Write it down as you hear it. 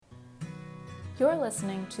You're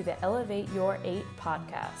listening to the Elevate Your 8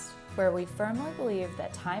 podcast, where we firmly believe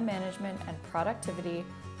that time management and productivity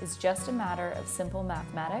is just a matter of simple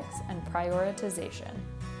mathematics and prioritization.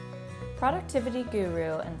 Productivity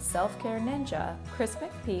guru and self-care ninja, Chris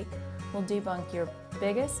McPeak, will debunk your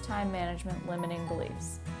biggest time management limiting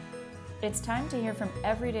beliefs. It's time to hear from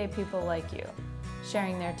everyday people like you,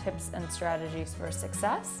 sharing their tips and strategies for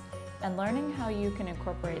success and learning how you can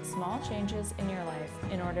incorporate small changes in your life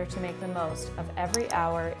in order to make the most of every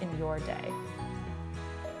hour in your day.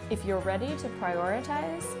 If you're ready to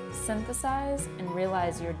prioritize, synthesize, and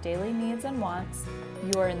realize your daily needs and wants,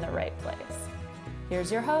 you are in the right place.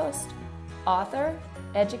 Here's your host, author,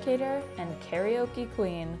 educator, and karaoke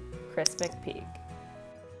queen, Chris McPeak.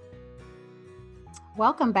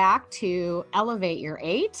 Welcome back to Elevate Your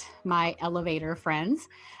 8, my elevator friends.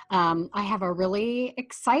 I have a really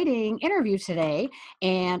exciting interview today,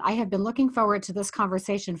 and I have been looking forward to this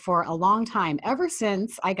conversation for a long time, ever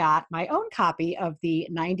since I got my own copy of the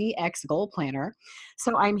 90X Goal Planner.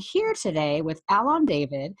 So I'm here today with ALoN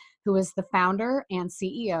David, who is the founder and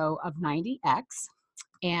CEO of 90X.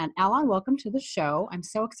 And ALoN, welcome to the show. I'm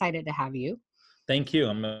so excited to have you. Thank you.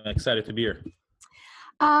 I'm excited to be here.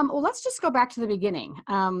 Well, let's just go back to the beginning.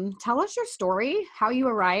 Tell us your story, how you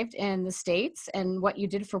arrived in the States and what you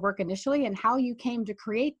did for work initially, and how you came to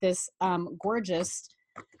create this gorgeous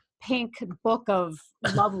pink book of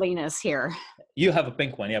loveliness here. You have a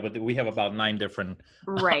pink one, yeah, but we have about 9 different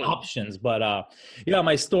right. options. But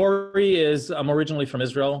my story is I'm originally from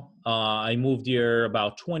Israel. I moved here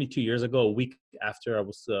about 22 years ago, a week after I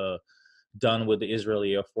was done with the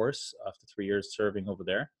Israeli Air Force after 3 years serving over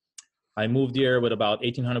there. I moved here with about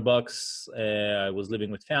 $1,800. I was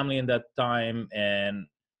living with family in that time and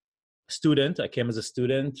student. I came as a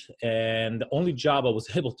student, and the only job I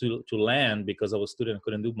was able to land, because I was a student and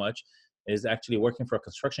couldn't do much, is actually working for a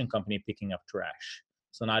construction company picking up trash.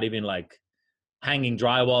 So not even like hanging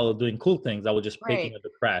drywall or doing cool things. I was just picking up the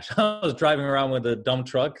trash. I was driving around with a dump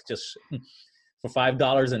truck just for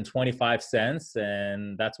 $5.25,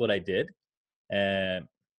 and that's what I did. And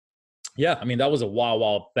yeah, I mean, that was a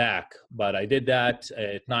while back, but I did that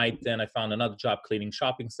at night. Then I found another job cleaning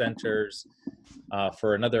shopping centers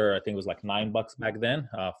for another, I think it was like $9 back then,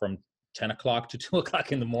 from 10 o'clock to 2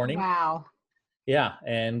 o'clock in the morning. Wow. Yeah,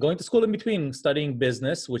 and going to school in between, studying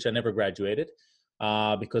business, which I never graduated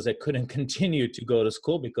because I couldn't continue to go to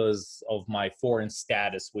school because of my foreign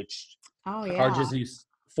status, which charges you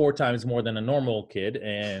 4 times more than a normal kid.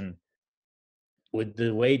 And with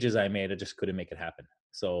the wages I made, I just couldn't make it happen.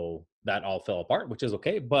 So that all fell apart, which is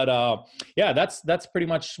okay. But that's pretty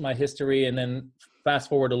much my history. And then fast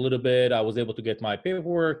forward a little bit, I was able to get my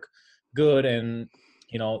paperwork good. And,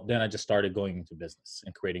 then I just started going into business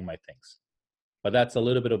and creating my things. But that's a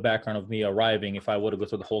little bit of background of me arriving. If I were to go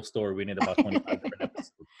through the whole story, we need about 25 different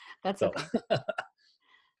episodes. That's okay.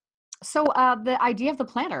 So the idea of the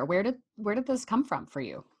planner, where did this come from for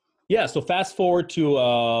you? Yeah, so fast forward to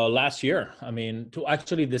last year. I mean, to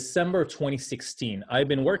actually December 2016. I've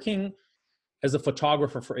been working as a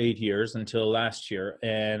photographer for 8 years until last year,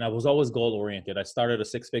 and I was always goal-oriented. I started a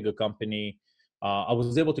 6-figure company. I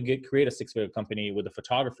was able to create a 6-figure company with the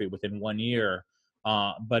photography within 1 year,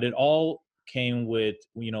 but it all came with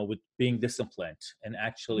being disciplined and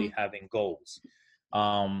actually having goals.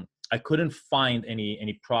 I couldn't find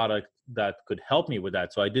any product that could help me with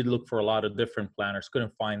that. So I did look for a lot of different planners,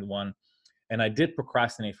 couldn't find one. And I did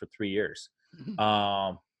procrastinate for 3 years.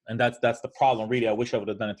 And that's the problem, really. I wish I would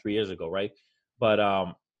have done it 3 years ago, right? But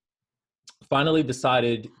finally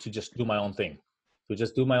decided to just do my own thing.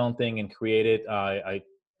 And create it. I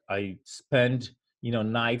spend,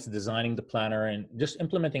 nights designing the planner and just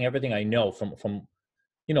implementing everything I know from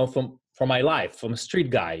my life. From a street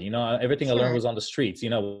guy, everything I learned was on the streets.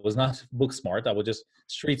 It was not book smart. I was just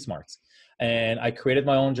street smarts. And I created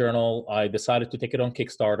my own journal. I decided to take it on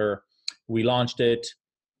Kickstarter. We launched it.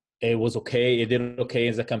 It was okay. It did okay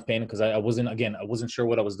as a campaign because I wasn't sure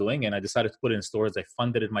what I was doing. And I decided to put it in stores. I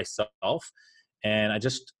funded it myself. And I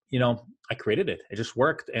just, I created it. It just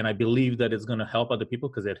worked. And I believe that it's going to help other people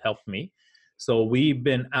because it helped me. So we've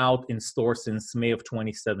been out in stores since May of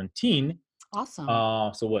 2017. Awesome.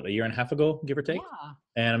 So what, a year and a half ago, give or take? Yeah.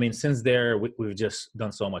 And I mean, since there, we've just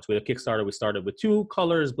done so much. With a Kickstarter, we started with 2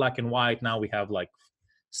 colors, black and white. Now we have like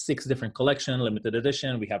 6 different collection, limited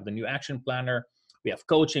edition. We have the new action planner. We have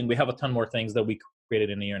coaching. We have a ton more things that we created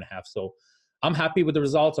in a year and a half. So I'm happy with the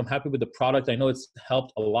results. I'm happy with the product. I know it's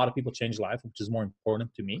helped a lot of people change life, which is more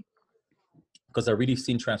important to me because I really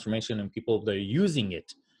seen transformation in people that are using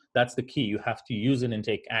it. That's the key. You have to use it and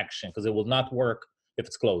take action because it will not work if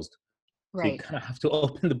it's closed. Right. So you kind of have to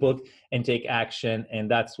open the book and take action. And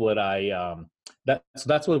that's what I So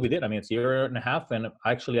that's what we did. I mean, it's a year and a half, and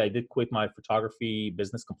actually I did quit my photography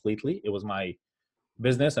business completely. It was my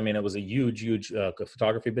business. I mean, it was a huge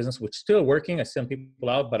photography business, which is still working. I send people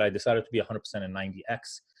out, but I decided to be 100% in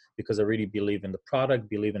 90X because I really believe in the product,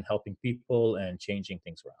 believe in helping people and changing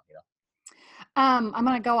things around, you know? I'm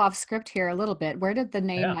going to go off script here a little bit. Where did the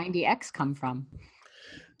name Yeah. 90X come from?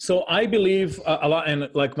 So I believe a lot, and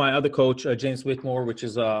like my other coach, James Whitmore, which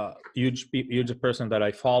is a huge person that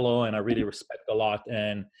I follow and I really respect a lot.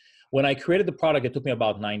 And when I created the product, it took me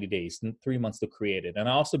about 90 days, 3 months to create it. And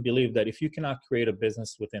I also believe that if you cannot create a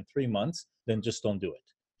business within 3 months, then just don't do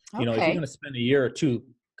it. You know, if you're Okay. going to spend a year or two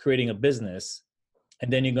creating a business,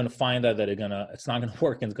 and then you're going to find out that it's not going to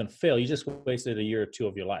work and it's going to fail, you just wasted a year or two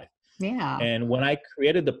of your life. Yeah. And when I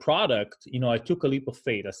created the product, you know, I took a leap of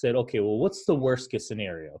faith. I said, okay, well, what's the worst case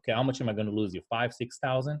scenario? Okay, how much am I going to lose you? 5,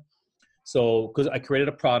 6,000? So, because I created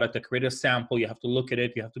a product, I created a sample, you have to look at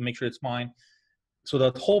it, you have to make sure it's mine. So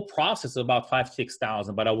the whole process is about 5,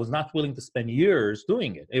 6,000, but I was not willing to spend years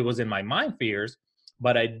doing it. It was in my mind for years,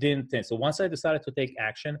 but I didn't think. So once I decided to take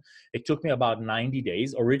action, it took me about 90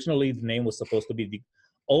 days. Originally, the name was supposed to be the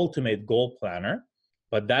Ultimate Goal Planner,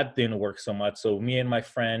 but that didn't work so much. So me and my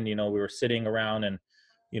friend, you know, we were sitting around and,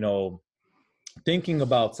 you know, thinking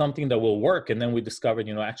about something that will work. And then we discovered,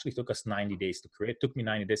 you know, actually took us 90 days to create. It took me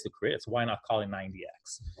 90 days to create. So why not call it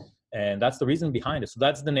 90X? And that's the reason behind it. So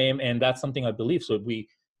that's the name, and that's something I believe. So we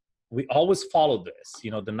always follow this,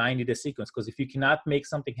 you know, the 90-day sequence. Because if you cannot make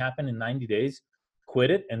something happen in 90 days,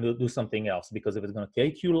 quit it and do something else. Because if it's going to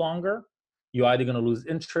take you longer, you're either going to lose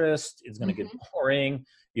interest, it's going to get boring.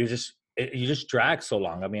 You just drag so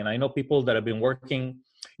long. I mean, I know people that have been working,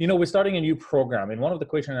 you know, we're starting a new program. And one of the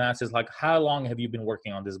questions I asked is like, how long have you been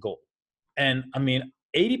working on this goal? And I mean,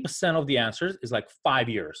 80% of the answers is like 5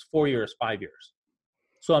 years, 4 years, 5 years.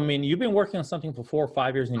 So, I mean, you've been working on something for 4 or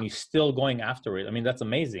 5 years and you're still going after it. I mean, that's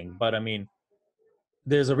amazing. But I mean,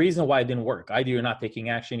 there's a reason why it didn't work. Either you're not taking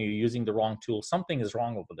action, you're using the wrong tool. Something is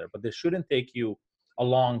wrong over there. But this shouldn't take you a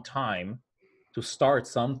long time to start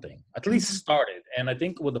something. At least start it. And I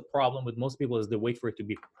think what the problem with most people is they wait for it to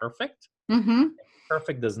be perfect. Mm-hmm.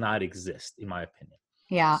 Perfect does not exist, in my opinion.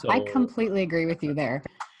 Yeah, I So completely agree with you there.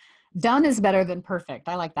 Done is better than perfect.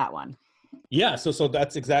 I like that one. yeah, so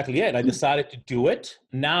that's exactly it. I decided to do it.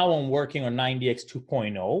 Now I'm working on 90X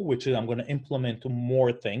 2.0, which is I'm going to implement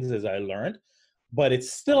more things as I learned, but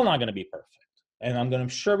it's still not going to be perfect. And I'm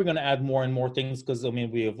sure we're going to add more and more things because, I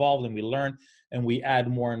mean, we evolve and we learn and we add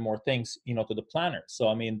more and more things, you know, to the planner. So,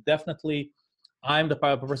 I mean, definitely I'm the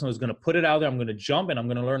type of person who's going to put it out there. I'm going to jump and I'm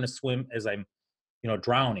going to learn to swim as I'm, you know,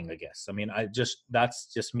 drowning, I guess. I mean,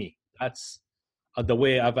 that's just me. That's the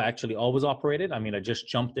way I've actually always operated. I mean, I just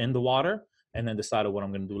jumped in the water and then decided what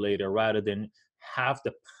I'm going to do later rather than have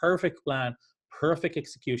the perfect plan, perfect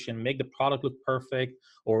execution, make the product look perfect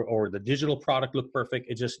or the digital product look perfect.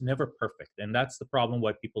 It's just never perfect. And that's the problem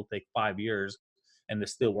why people take 5 years and they're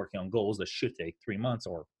still working on goals that should take 3 months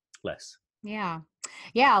or less. Yeah.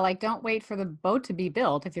 Yeah. Like, don't wait for the boat to be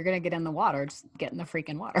built. If you're going to get in the water, just get in the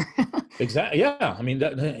freaking water. Exactly. Yeah. I mean,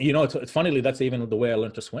 you know, it's funnily, that's even the way I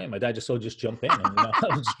learned to swim. My dad just jump in and, you know,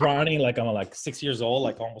 I was drowning like I'm like 6 years old,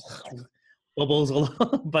 like almost bubbles.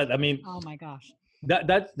 But I mean, Oh my gosh.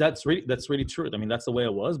 that's really true. I mean, that's the way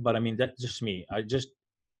it was. But I mean, that's just me.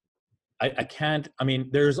 I can't. I mean,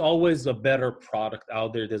 there's always a better product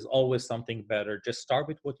out there. There's always something better. Just start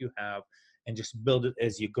with what you have and just build it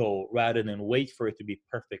as you go, rather than wait for it to be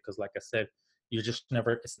perfect. Because, like I said, it's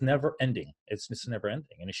never ending. It's just never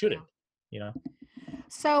ending, and it shouldn't. You know.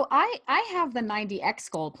 So I have the 90X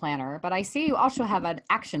goal planner, but I see you also have an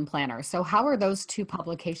action planner. So how are those two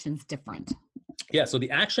publications different? Yeah, so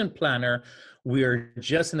the action planner, we're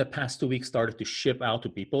just in the past 2 weeks started to ship out to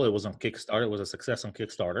people. It was on Kickstarter. It was a success on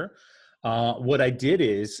Kickstarter. What I did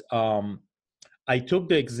is I took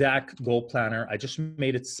the exact goal planner. I just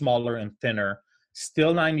made it smaller and thinner.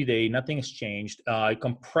 Still 90-day, nothing has changed. I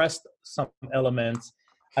compressed some elements.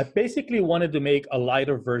 I basically wanted to make a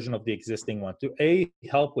lighter version of the existing one to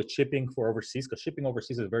help with shipping for overseas, because shipping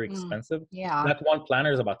overseas is very expensive. Yeah. That one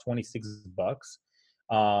planner is about $26.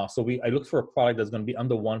 So I looked for a product that's going to be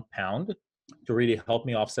under 1 pound to really help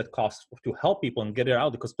me offset costs to help people and get it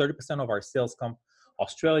out, because 30% of our sales come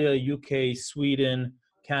Australia, UK, Sweden,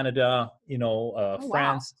 Canada, you know,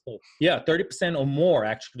 France. Wow. So yeah, 30% or more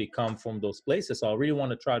actually come from those places. So I really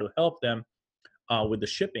want to try to help them with the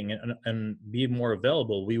shipping and be more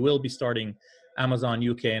available. We will be starting Amazon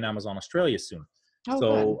UK and Amazon Australia soon. Oh, so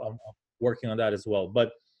good. I'm working on that as well.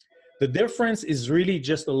 But the difference is really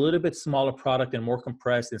just a little bit smaller product and more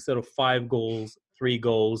compressed. Instead of 5 goals, 3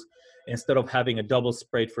 goals. Instead of having a double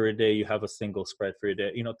spread for a day, you have a single spread for a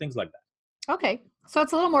day. You know, things like that. Okay. So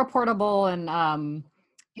it's a little more portable and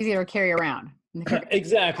easier to carry around.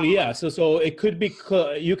 Exactly. Yeah. So it could be,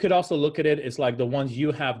 you could also look at it. It's like the ones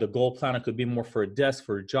you have, the goal planner could be more for a desk,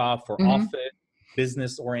 for a job, for Hmm. office,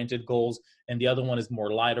 business oriented goals. And the other one is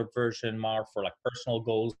more lighter version, more for like personal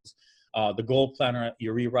goals. The goal planner,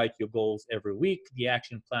 you rewrite your goals every week. The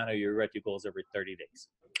action planner, you rewrite your goals every 30 days.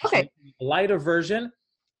 Okay. Lighter version,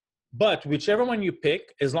 but whichever one you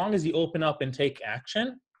pick, as long as you open up and take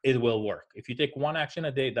action, it will work. If you take one action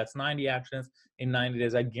a day, that's 90 actions in 90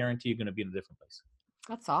 days. I guarantee you're going to be in a different place.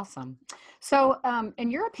 That's awesome. So, in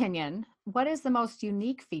your opinion, what is the most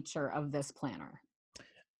unique feature of this planner?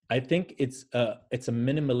 I think it's a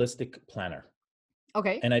minimalistic planner.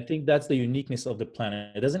 Okay. And I think that's the uniqueness of the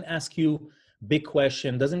planner. It doesn't ask you big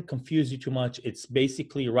question, doesn't confuse you too much. It's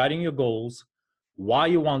basically writing your goals, why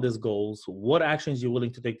you want these goals, what actions you're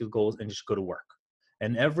willing to take these goals, and just go to work.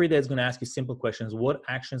 And every day it's going to ask you simple questions. What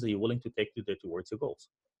actions are you willing to take towards your goals?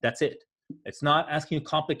 That's it. It's not asking you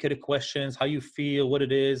complicated questions, how you feel, what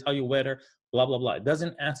it is, how you weather, blah, blah, blah. It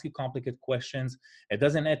doesn't ask you complicated questions. It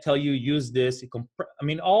doesn't tell you use this. I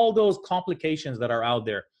mean, all those complications that are out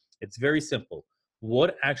there, it's very simple.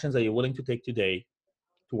 What actions are you willing to take today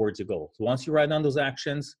towards your goal? So once you write down those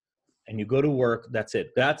actions and you go to work, that's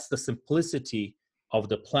it. That's the simplicity of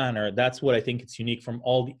the planner. That's what I think it's unique from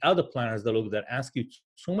all the other planners that ask you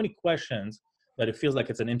so many questions that it feels like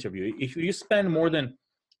it's an interview. If you spend more than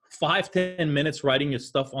 5-10 minutes writing your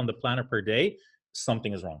stuff on the planner per day,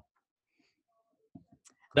 something is wrong.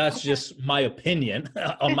 That's just my opinion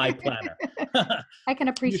on my planner. I can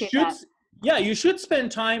You appreciate should, that. yeah, you should spend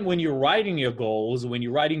time when you're writing your goals, when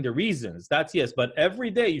you're writing the reasons. That's yes, but every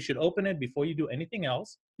day you should open it before you do anything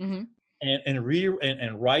else, Hmm.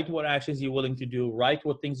 and write what actions you're willing to do, write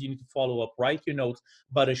what things you need to follow up, write your notes.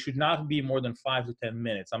 But it should not be more than 5 to 10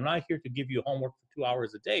 minutes. I'm not here to give you homework for 2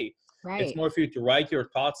 hours a day. It's Right. more for you to write your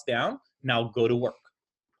thoughts down. Now go to work.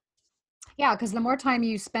 Yeah, because the more time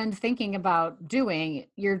you spend thinking about doing,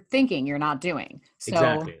 you're thinking, you're not doing. So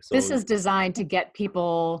Exactly. this So is designed to get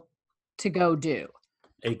people to go do.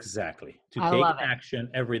 exactly. To I take love it. action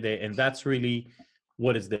every day. And that's really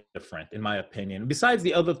what is different, in my opinion. Besides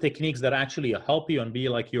the other techniques that actually help you and be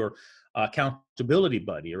like your accountability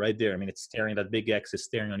buddy right there. I mean, it's staring, that big X is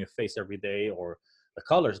staring on your face every day, or the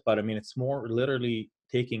colors, but I mean, it's more literally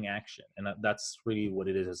taking action. And that's really what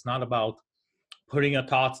it is. It's not about putting your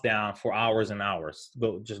thoughts down for hours and hours.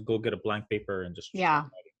 Just go get a blank paper and just start Yeah.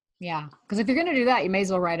 writing. Yeah. Because if you're going to do that, you may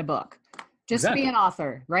as well write a book. Just be Exactly. an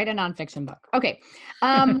author, write a nonfiction book. Okay.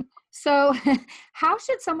 So how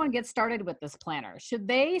should someone get started with this planner? Should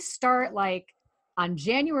they start like on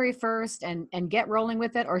January 1st and get rolling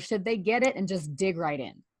with it, or should they get it and just dig right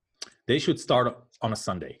in? They should start on a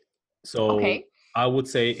Sunday. So Okay. I would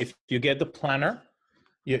say if you get the planner,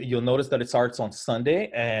 you'll notice that it starts on Sunday.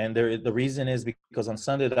 And the reason is because on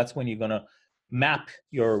Sunday, that's when you're going to map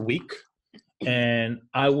your week. And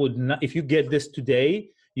I would not, if you get this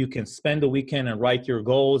today, you can spend the weekend and write your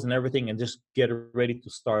goals and everything and just get ready to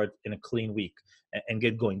start in a clean week and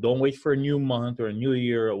get going. Don't wait for a new month or a new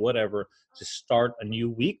year or whatever. Just start a new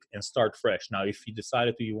week and start fresh. Now, if you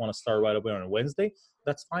decided you want to start right away on a Wednesday,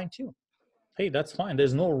 that's fine too. Hey, that's fine.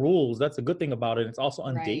 There's no rules. That's a good thing about it. It's also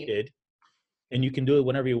Right. undated and you can do it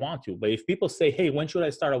whenever you want to. But if people say, hey, when should I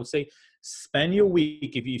start? I would say, spend your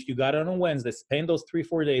week. If you got it on a Wednesday, spend those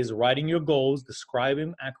 3-4 days writing your goals, describe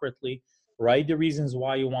them accurately, write the reasons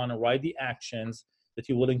why you want to, write the actions that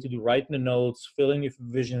you're willing to do, write the notes, fill in your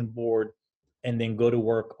vision board, and then go to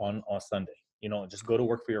work on Sunday. Just go to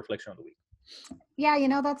work for your reflection of the week. Yeah,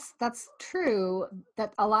 that's true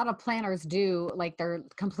that a lot of planners do, like they're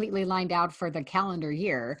completely lined out for the calendar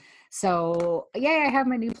year. So, yeah, I have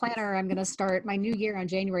my new planner. I'm going to start my new year on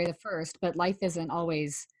January the 1st, but life isn't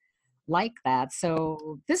always like that.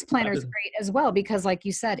 So, this planner Life is is- great as well because like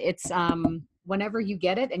you said, it's whenever you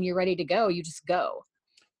get it and you're ready to go, you just go.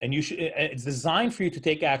 And it's designed for you to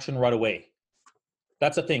take action right away.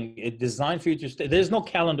 That's the thing. It's designed for you to stay. There's no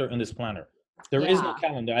calendar in this planner. There is no Yeah,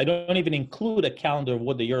 calendar. I don't even include a calendar of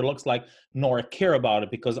what the year looks like, nor care about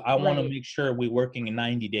it, because I want to right. make sure we're working in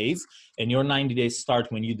 90 days, and your 90 days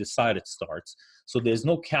start when you decide it starts. So there's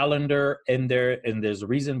no calendar in there, and there's a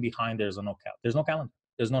reason behind there's no calendar.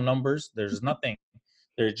 There's no numbers. There's nothing.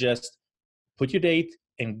 There's just put your date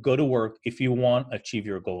and go to work if you want to achieve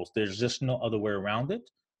your goals. There's just no other way around it.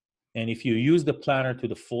 And if you use the planner to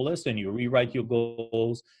the fullest and you rewrite your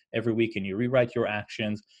goals every week and you rewrite your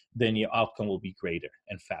actions, then your outcome will be greater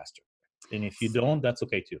and faster. And if you don't, that's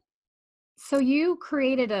okay too. So you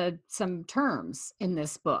created some terms in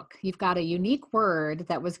this book. You've got a unique word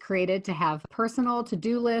that was created to have personal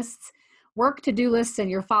to-do lists work to-do lists and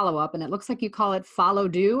your follow-up, and it looks like you call it follow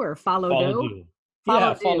do or follow Follow do. do. Follow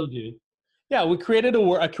Yeah, do. follow do. Yeah, we created a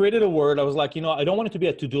word. I created a word. I was like, I don't want it to be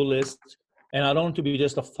a to-do list, and I don't want it to be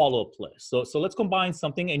just a follow-up list. So let's combine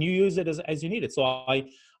something, and you use it as you need it. So I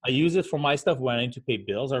use it for my stuff when I need to pay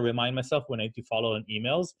bills. I remind myself when I need to follow on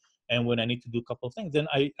emails, and when I need to do a couple of things. Then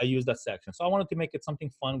I use that section. So I wanted to make it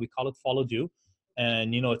something fun. We call it follow do,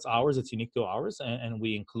 and it's ours. It's unique to ours, and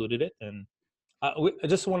we included it. And I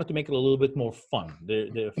just wanted to make it a little bit more fun.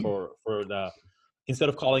 For the instead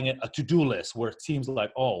of calling it a to-do list where it seems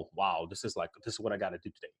like, oh wow, this is what I got to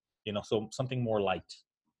do today. So something more light.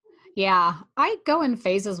 Yeah, I go in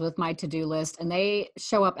phases with my to-do list and they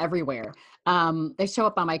show up everywhere. They show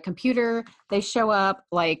up on my computer. They show up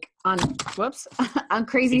like on, on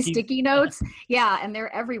crazy Sticky. sticky notes. Yeah, and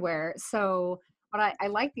they're everywhere. So, but I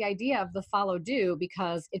like the idea of the follow do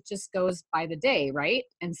because it just goes by the day, right?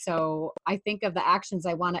 And so I think of the actions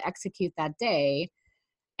I want to execute that day,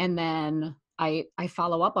 and then I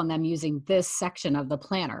follow up on them using this section of the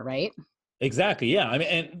planner, right? Exactly. Yeah. I mean,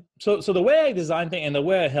 and so the way I design things and the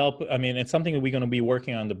way I help, I mean, it's something that we're going to be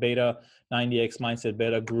working on the beta 90X mindset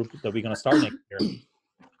beta group that we're going to start next year,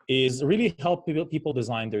 is really help people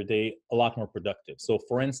design their day a lot more productive. So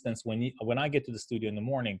for instance, when I get to the studio in the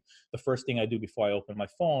morning, the first thing I do before I open my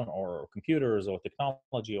phone or computers or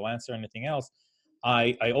technology or answer anything else,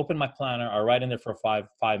 I open my planner. I write in there for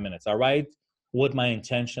five minutes. I write what my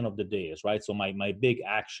intention of the day is, right? So my big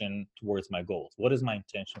action towards my goals. What is my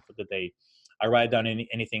intention for the day? I write down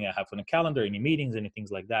anything I have on the calendar, any meetings, any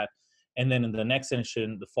things like that. And then in the next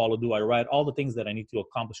section, the follow do, I write all the things that I need to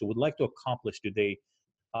accomplish or would like to accomplish today.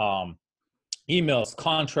 Emails,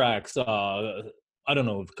 contracts, I don't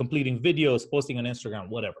know, completing videos, posting on Instagram,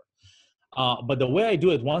 whatever. But the way I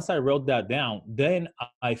do it, once I wrote that down, then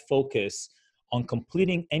I focus on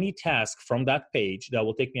completing any task from that page that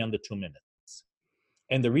will take me under 2 minutes.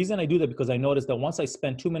 And the reason I do that, because I noticed that once I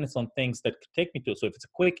spend 2 minutes on things that could take me to, so if it's a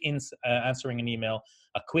quick answering an email,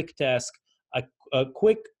 a quick task, a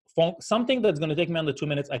quick phone, something that's going to take me under 2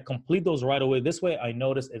 minutes, I complete those right away. This way, I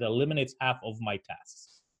notice it eliminates half of my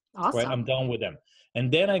tasks. Awesome. Right, I'm done with them,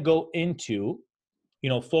 and then I go into,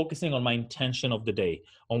 focusing on my intention of the day,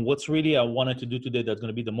 on what's really I wanted to do today that's going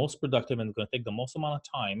to be the most productive and going to take the most amount of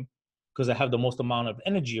time, because I have the most amount of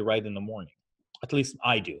energy right in the morning. At least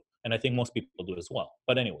I do. And I think most people do as well.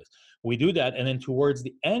 But anyways, we do that. And then towards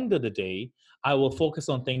the end of the day, I will focus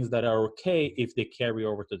on things that are okay if they carry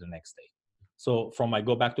over to the next day. So I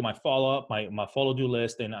go back to my follow-up, my follow-do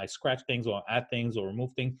list, and I scratch things or add things or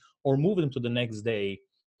remove things or move them to the next day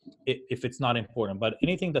if it's not important. But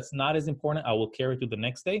anything that's not as important, I will carry to the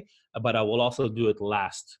next day, but I will also do it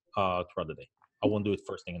last throughout the day. I won't do it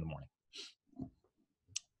first thing in the morning.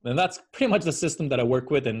 And that's pretty much the system that I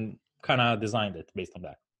work with and kind of designed it based on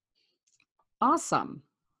that. Awesome.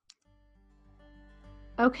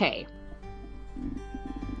 Okay.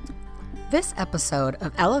 This episode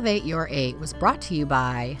of Elevate Your 8 was brought to you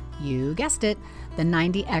by, you guessed it, the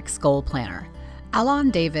 90X Goal Planner.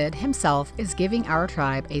 ALoN David himself is giving our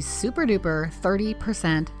tribe a super duper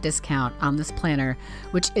 30% discount on this planner,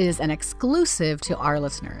 which is an exclusive to our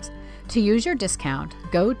listeners. To use your discount,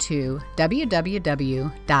 go to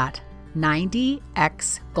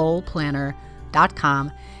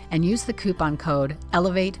www.90xgoalplanner.com and use the coupon code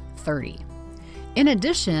ELEVATE30. In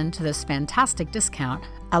addition to this fantastic discount,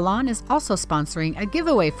 ALoN is also sponsoring a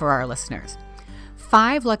giveaway for our listeners.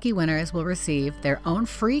 5 lucky winners will receive their own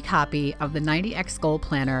free copy of the 90X Goal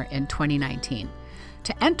Planner in 2019.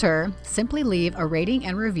 To enter, simply leave a rating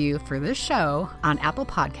and review for this show on Apple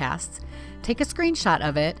Podcasts, take a screenshot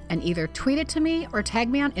of it, and either tweet it to me or tag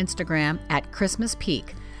me on Instagram at Christmas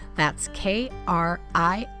Peak. That's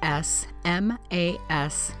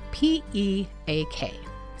KRISMASPEAK.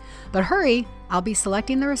 But hurry, I'll be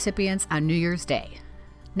selecting the recipients on New Year's Day.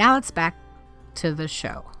 Now let's back to the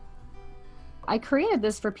show. I created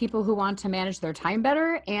this for people who want to manage their time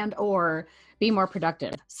better and or be more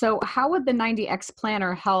productive. So how would the 90X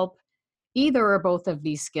planner help either or both of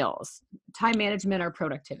these skills, time management or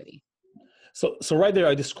productivity? So right there,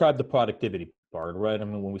 I described the productivity part, right? I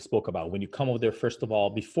mean, when we spoke about when you come over there, first of all,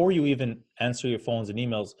 before you even answer your phones and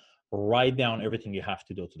emails, write down everything you have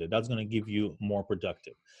to do today. That's going to give you more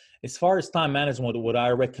productive. As far as time management, what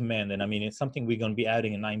I recommend, and I mean, it's something we're going to be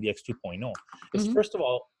adding in 90X 2.0, is first of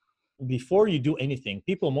all, before you do anything,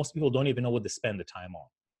 most people don't even know what to spend the time on.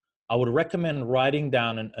 I would recommend writing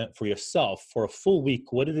down for yourself for a full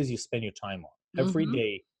week what it is you spend your time on every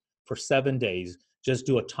day for 7 days. Just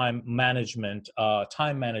do a time management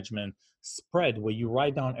spread where you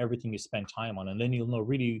write down everything you spend time on, and then you'll know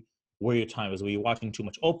really where your time is. Were you watching too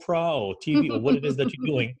much Oprah or TV or what it is that you're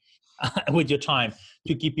doing? with your time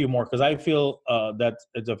to keep you more, because I feel that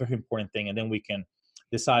it's a very important thing, and then we can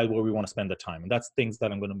decide where we want to spend the time. And that's things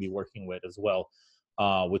that I'm going to be working with as well,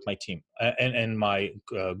 with my team and my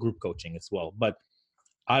group coaching as well. But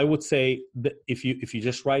I would say that if you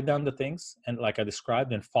just write down the things and like I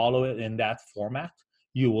described and follow it in that format,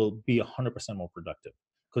 you will be 100% more productive,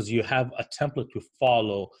 because you have a template to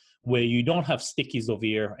follow where you don't have stickies over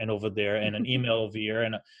here and over there and an email over here.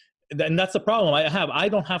 And that's the problem I have. I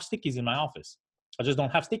don't have stickies in my office. I just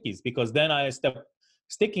don't have stickies, because then I step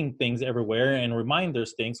sticking things everywhere and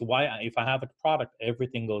reminders things. If I have a product,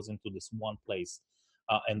 everything goes into this one place.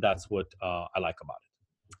 And that's what I like about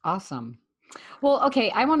it. Awesome. Well,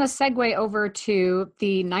 okay, I want to segue over to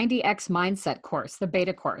the 90X Mindset course, the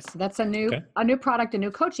beta course. That's a new product, a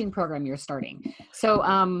new coaching program you're starting. So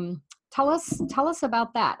tell us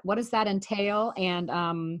about that. What does that entail,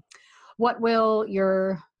 and what will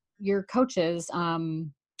your coaches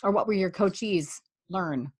or what will your coachees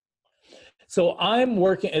learn? So I'm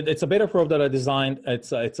working, it's a beta program that I designed.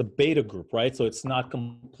 It's a beta group, right? So it's not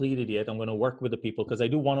completed yet. I'm going to work with the people because I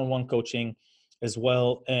do one-on-one coaching as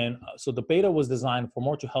well. And so the beta was designed for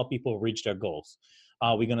more to help people reach their goals.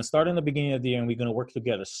 We're going to start in the beginning of the year, and we're going to work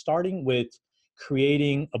together, starting with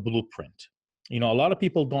creating a blueprint. A lot of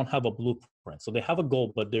people don't have a blueprint. So they have a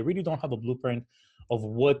goal, but they really don't have a blueprint of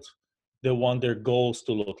what they want their goals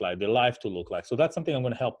to look like, their life to look like. So that's something I'm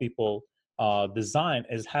going to help people design,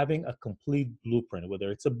 is having a complete blueprint,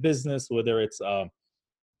 whether it's a business, whether it's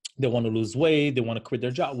they want to lose weight, they want to quit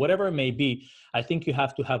their job, whatever it may be. I think you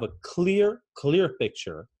have to have a clear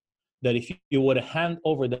picture that if you were to hand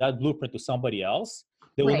over that blueprint to somebody else,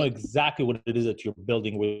 they will know exactly what it is that you're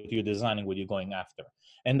building, what you're designing, what you're going after.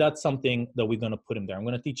 And that's something that we're going to put in there. I'm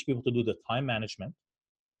going to teach people to do the time management.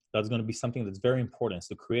 That's going to be something that's very important, is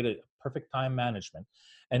to create a perfect time management.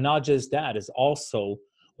 And not just that, is also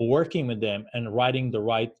working with them and writing the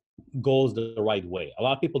right goals the right way. A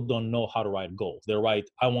lot of people don't know how to write goals. They write,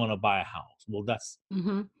 I want to buy a house. Well, that's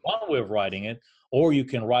one way of writing it. Or you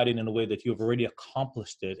can write it in a way that you've already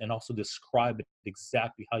accomplished it and also describe it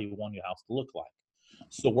exactly how you want your house to look like.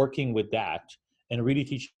 So working with that and really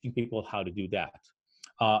teaching people how to do that.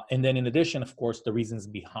 And then in addition, of course, the reasons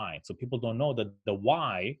behind. So people don't know that the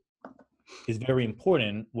why is very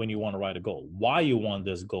important when you want to write a goal. Why you want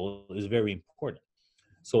this goal is very important.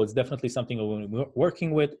 So it's definitely something we're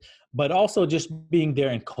working with, but also just being there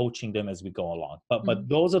and coaching them as we go along. But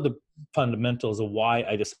those are the fundamentals of why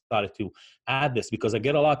I decided to add this, because I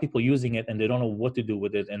get a lot of people using it and they don't know what to do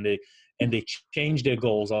with it, and they change their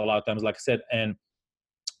goals a lot of times, like I said. And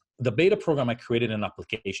the beta program, I created an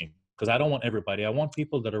application because I don't want everybody. I want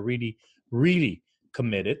people that are really, really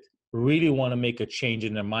committed, really want to make a change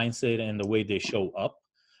in their mindset and the way they show up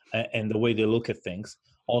and the way they look at things.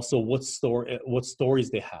 Also, what stories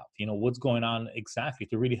they have, what's going on exactly,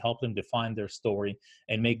 to really help them define their story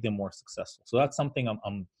and make them more successful. So that's something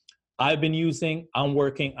I've been using. I'm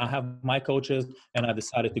working. I have my coaches, and I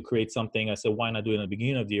decided to create something. I said, why not do it in the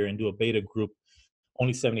beginning of the year and do a beta group?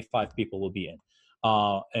 Only 75 people will be in.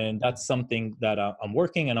 And that's something that I'm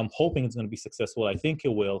working, and I'm hoping it's going to be successful. I think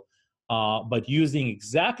it will. But using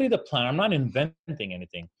exactly the plan. I'm not inventing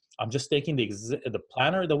anything. I'm just taking the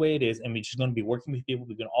planner the way it is, and we're just going to be working with people.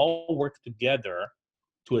 We're going to all work together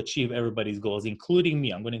to achieve everybody's goals, including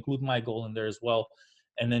me. I'm going to include my goal in there as well,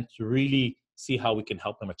 and then to really see how we can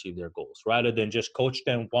help them achieve their goals, rather than just coach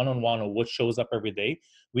them one-on-one on what shows up every day.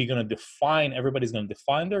 We're going to everybody's going to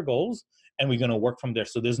define their goals, and we're going to work from there.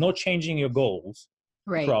 So there's no changing your goals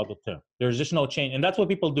throughout the term. There's just no change. And that's what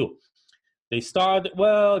people do. They start,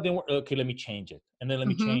 okay, let me change it. And then let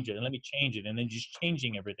me change it. And let me change it. And then just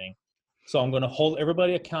changing everything. So I'm going to hold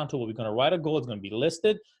everybody accountable. We're going to write a goal. It's going to be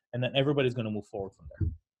listed. And then everybody's going to move forward from there.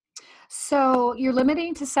 So you're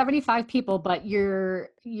limiting to 75 people, but you're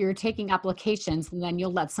taking applications, and then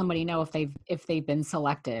you'll let somebody know if they've been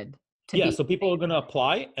selected. So people are going to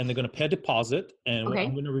apply, and they're going to pay a deposit, and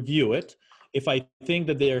I'm going to review it. If I think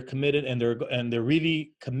that they are committed and they're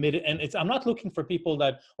really committed, and I'm not looking for people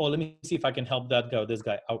that, let me see if I can help that guy or this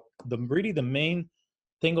guy out. The main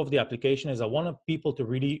thing of the application is I want people to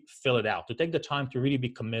really fill it out, to take the time to really be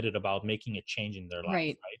committed about making a change in their life,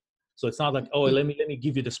 right? So it's not like, let me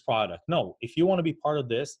give you this product. No, if you want to be part of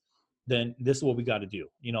this, then this is what we got to do,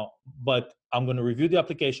 But I'm going to review the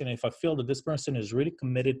application, and if I feel that this person is really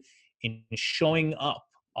committed in showing up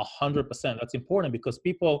 100%, that's important, because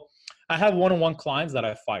I have one-on-one clients that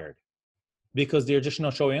I fired because they're just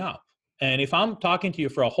not showing up. And if I'm talking to you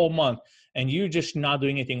for a whole month and you're just not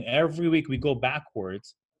doing anything, every week we go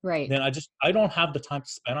backwards, Right. then I don't have the time to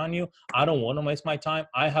spend on you. I don't want to waste my time.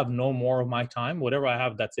 I have no more of my time. Whatever I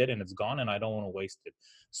have, that's it, and it's gone, and I don't want to waste it.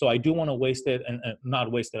 So I do want to waste it, and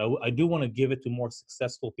not waste it. I do want to give it to more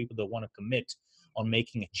successful people that want to commit on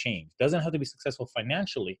making a change. Doesn't have to be successful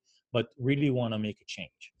financially, but really want to make a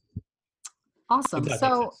change. If Awesome. that makes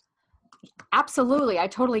So sense. absolutely, I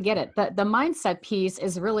totally get it. The mindset piece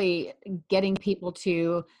is really getting people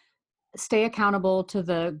to stay accountable to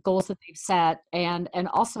the goals that they've set, and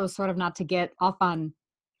also sort of not to get off on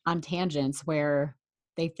tangents where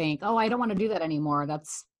they think, oh, I don't want to do that anymore,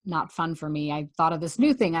 that's not fun for me, I thought of this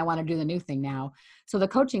new thing, I want to do the new thing now. So the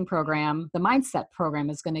coaching program, the mindset program,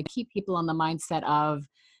 is going to keep people on the mindset of,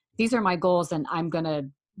 these are my goals and I'm going to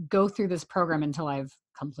go through this program until I've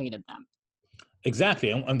completed them. Exactly.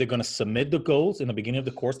 And they're going to submit the goals in the beginning of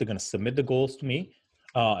the course. They're going to submit the goals to me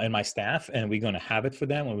and my staff, and we're going to have it for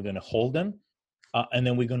them, and we're going to hold them. And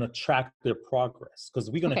then we're going to track their progress,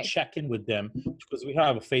 because we're going to Okay. check in with them, because we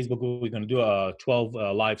have a Facebook group. We're going to do 12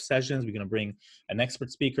 live sessions. We're going to bring an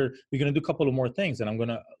expert speaker. We're going to do a couple of more things, and I'm going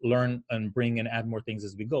to learn and bring and add more things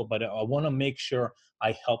as we go. But I want to make sure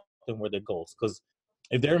I help them with their goals, because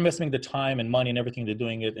if they're investing the time and money and everything, they're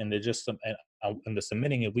doing it, and they're just and they're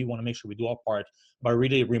submitting it, we want to make sure we do our part by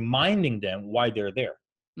really reminding them why they're there,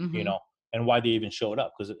 you Mm-hmm. know, and why they even showed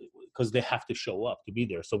up, because they have to show up to be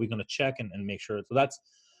there. So we're going to check and make sure. So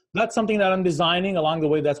that's something that I'm designing along the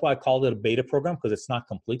way. That's why I called it a beta program, because it's not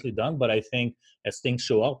completely done. But I think as things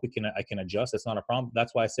show up, I can adjust. It's not a problem.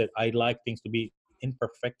 That's why I said I like things to be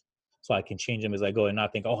imperfect, so I can change them as I go, and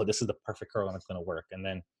not think, oh, this is the perfect program, it's going to work, and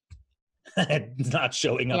then it's not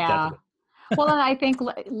showing up that Yeah. way. Well, and I think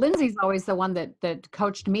Lindsay's always the one that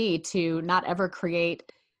coached me to not ever create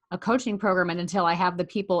a coaching program until I have the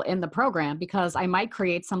people in the program, because I might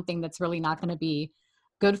create something that's really not going to be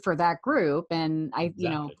good for that group. And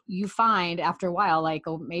Exactly. you find after a while, like,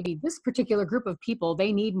 oh, maybe this particular group of people,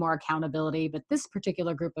 they need more accountability, but this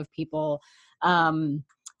particular group of people, um,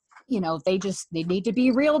 they need to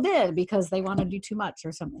be reeled in because they want to do too much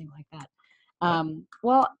or something like that. Yep.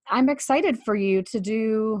 Well, I'm excited for you to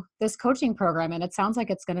do this coaching program, and it sounds like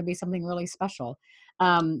it's going to be something really special.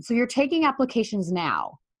 So you're taking applications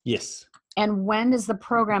now. Yes. And when is the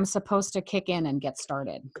program supposed to kick in and get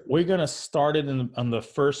started? We're gonna start it on the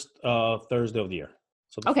first Thursday of the year.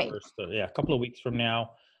 So the Okay. first, a couple of weeks from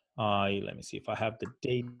now. Let me see if I have the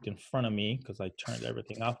date in front of me, because I turned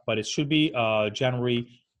everything off. But it should be January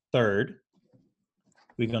 3rd.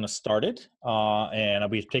 We're gonna start it, and I'll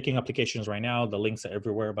be taking applications right now. The links are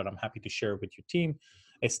everywhere, but I'm happy to share it with your team.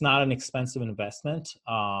 It's not an expensive investment,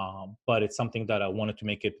 but it's something that I wanted to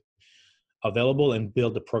make it available and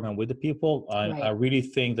build the program with the people. I Right. really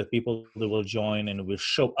think that people that will join and will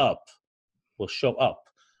show up,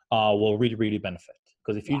 will really, really benefit.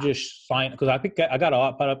 Because if you Yeah. just sign, because I got a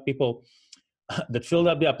lot of people that filled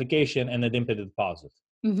up the application and they didn't pay the deposit.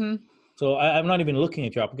 Mm-hmm. So I'm not even looking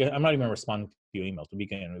at your application. I'm not even responding to your email to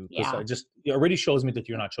begin with, because Yeah. it already shows me that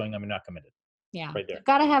you're not showing up and you're not committed Yeah. right there. You've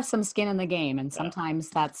got to have some skin in the game. And Yeah. sometimes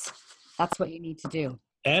that's what you need to do.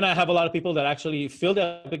 And I have a lot of people that actually fill the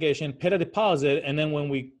application, pay the deposit, and then when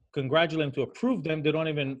we congratulate them to approve them, they don't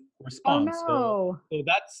even Oh, respond. no. So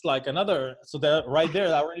that's like another. So that right there,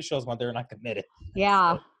 that already shows me they're not committed.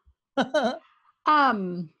 Yeah. So.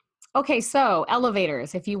 Um, okay, so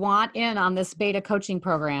elevators, if you want in on this beta coaching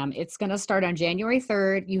program, it's going to start on January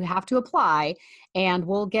 3rd. You have to apply, and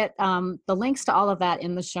we'll get the links to all of that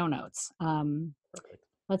in the show notes. Perfect.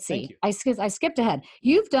 Let's Thank see. you. I skipped ahead.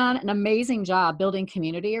 You've done an amazing job building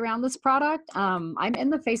community around this product. I'm in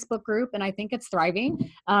the Facebook group, and I think it's thriving.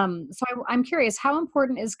 I'm curious, how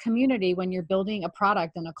important is community when you're building a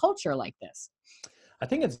product and a culture like this? I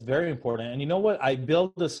think it's very important. And you know what? I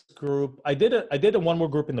built this group. I did a one more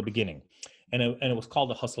group in the beginning, and it was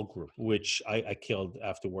called the Hustle Group, which I killed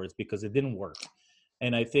afterwards because it didn't work.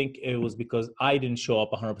 And I think it was because I didn't show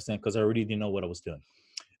up 100% because I already didn't know what I was doing.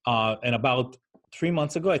 And about 3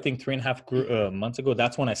 months ago, I think 3.5 months ago,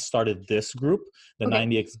 that's when I started this group, the Okay.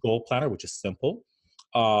 90X Goal Planner, which is simple.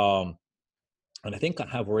 And I think I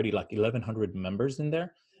have already like 1,100 members in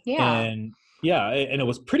there. Yeah. And yeah, and it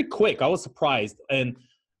was pretty quick. I was surprised. And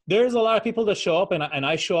there's a lot of people that show up, and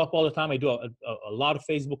I show up all the time. I do a lot of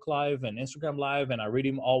Facebook Live and Instagram Live, and I really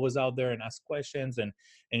am always out there and ask questions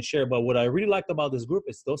and share. But what I really liked about this group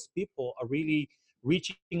is those people are really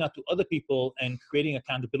reaching out to other people and creating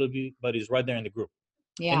accountability buddies right there in the group.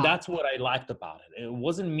 And Yeah. that's what I liked about it. It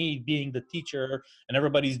wasn't me being the teacher and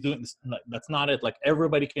everybody's doing this. That's not it. Like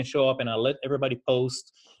everybody can show up, and I let everybody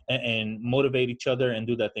post and motivate each other and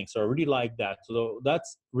do that thing. So I really like that. So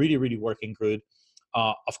that's really, really working good.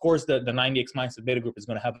 Of course, the 90X Mindset Beta group is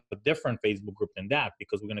going to have a different Facebook group than that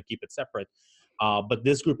because we're going to keep it separate. But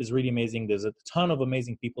this group is really amazing. There's a ton of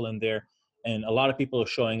amazing people in there, and a lot of people are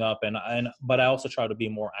showing up. But I also try to be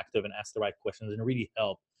more active and ask the right questions and really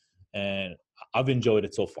help. And I've enjoyed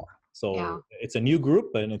it so far. So it's a new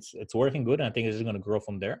group, and it's working good. And I think it's just going to grow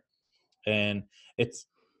from there. And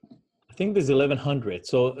I think there's 1,100.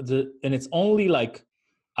 So and it's only like,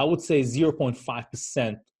 I would say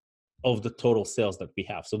 0.5% of the total sales that we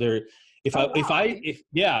have. So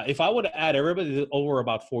if I would add everybody, over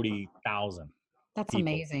about 40,000. That's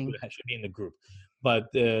amazing. Should be in the group. But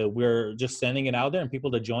we're just sending it out there, and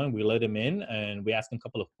people that join, we let them in and we ask them a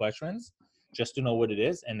couple of questions just to know what it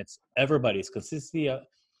is. And it's everybody's consistency.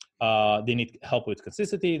 They need help with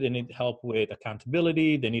consistency. They need help with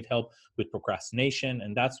accountability. They need help with procrastination.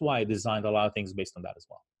 And that's why I designed a lot of things based on that as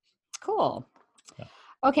well. Cool. Yeah.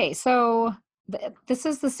 Okay. So this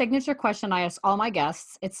is the signature question I ask all my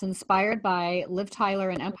guests. It's inspired by Liv Tyler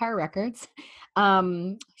and Empire Records.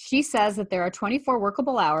 She says that there are 24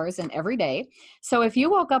 workable hours in every day. So if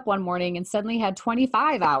you woke up one morning and suddenly had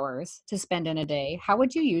 25 hours to spend in a day, how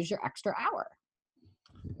would you use your extra hour?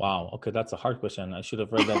 Wow. Okay. That's a hard question. I should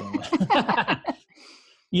have read that.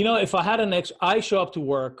 If I had I show up to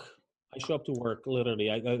work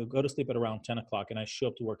literally. I go to sleep at around 10 o'clock and I show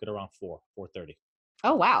up to work at around 4:30.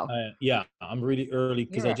 Oh, wow. Yeah. I'm really early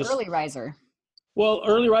because You're an early riser. Well, I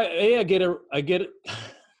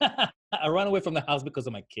run away from the house because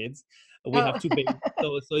of my kids. We have two babies.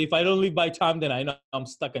 So if I don't leave by time, then I know I'm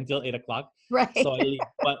stuck until 8 o'clock. Right. So I leave.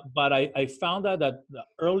 But I found out that the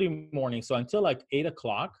early morning, so until like 8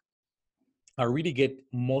 o'clock, I really get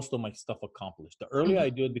most of my stuff accomplished. The earlier I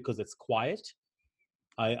do it because it's quiet,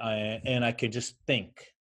 and I can just think.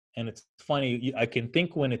 And it's funny, I can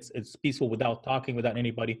think when it's peaceful without talking, without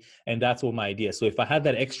anybody. And that's what my idea is. So if I had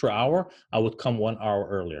that extra hour, I would come 1 hour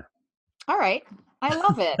earlier. All right. I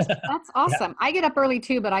love it. That's awesome. Yeah. I get up early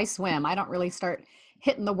too, but I swim. I don't really start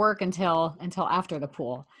hitting the work until after the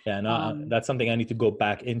pool. Yeah, no, that's something I need to go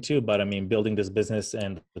back into. But I mean, building this business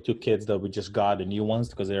and the 2 kids that we just got, the new ones,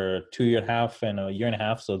 because they're 2.5 and a 1.5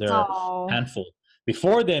 years. So they're a handful.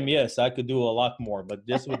 Before them, yes, I could do a lot more. But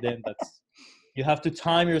just with them, you have to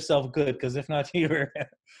time yourself good, because if not, you're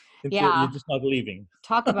just not leaving.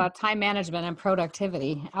 Talk about time management and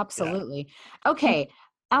productivity. Absolutely. Yeah. Okay.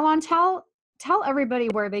 ALoN, tell everybody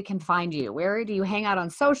where they can find you. Where do you hang out on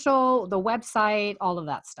social, the website, all of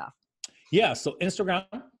that stuff? Yeah. So Instagram,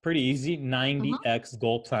 pretty easy. 90X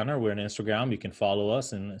Goal Planner. We're on Instagram. You can follow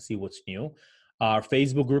us and see what's new. Our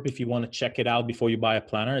Facebook group, if you want to check it out before you buy a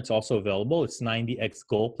planner, it's also available. It's 90X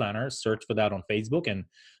Goal Planner. Search for that on Facebook and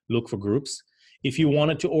look for groups. If you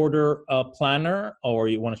wanted to order a planner or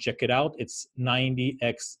you want to check it out, it's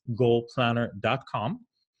 90xgoalplanner.com.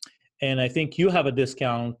 And I think you have a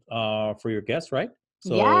discount for your guests, right?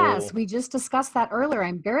 So, yes, we just discussed that earlier.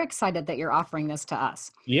 I'm very excited that you're offering this to us.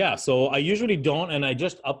 Yeah, so I usually don't, and I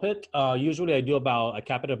just up it. Usually I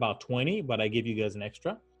cap it about 20, but I give you guys an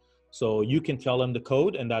extra. So you can tell them the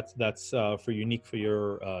code, and that's for unique for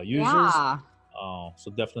your users. Yeah. So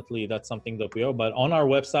definitely that's something that we are. But on our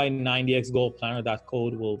website, 90xgoalplanner, that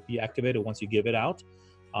code will be activated once you give it out.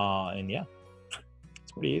 And yeah,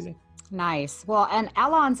 it's pretty easy. Nice. Well, and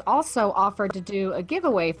ALoN's also offered to do a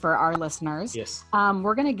giveaway for our listeners. Yes.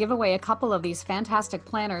 We're going to give away a couple of these fantastic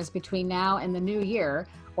planners between now and the new year,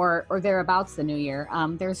 or thereabouts the new year.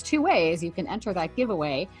 There's 2 ways you can enter that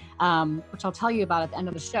giveaway, which I'll tell you about at the end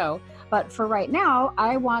of the show. But for right now,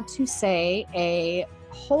 I want to say a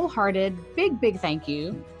wholehearted, big thank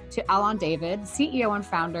you to ALoN David, CEO and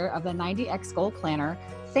founder of the 90X Goal Planner.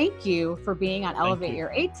 Thank you for being on Elevate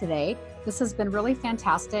Your 8 today. This has been really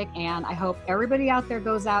fantastic, and I hope everybody out there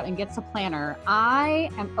goes out and gets a planner. I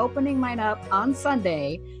am opening mine up on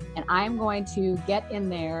Sunday, and I'm going to get in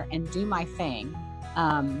there and do my thing.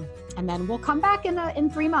 And then we'll come back in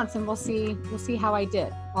 3 months, and we'll see how I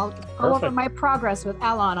did. I'll go over my progress with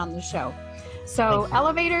ALoN on the show. So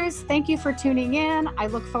Elevators, thank you for tuning in. I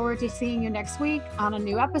look forward to seeing you next week on a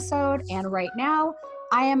new episode. And right now,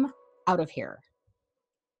 I am out of here.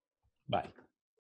 Bye.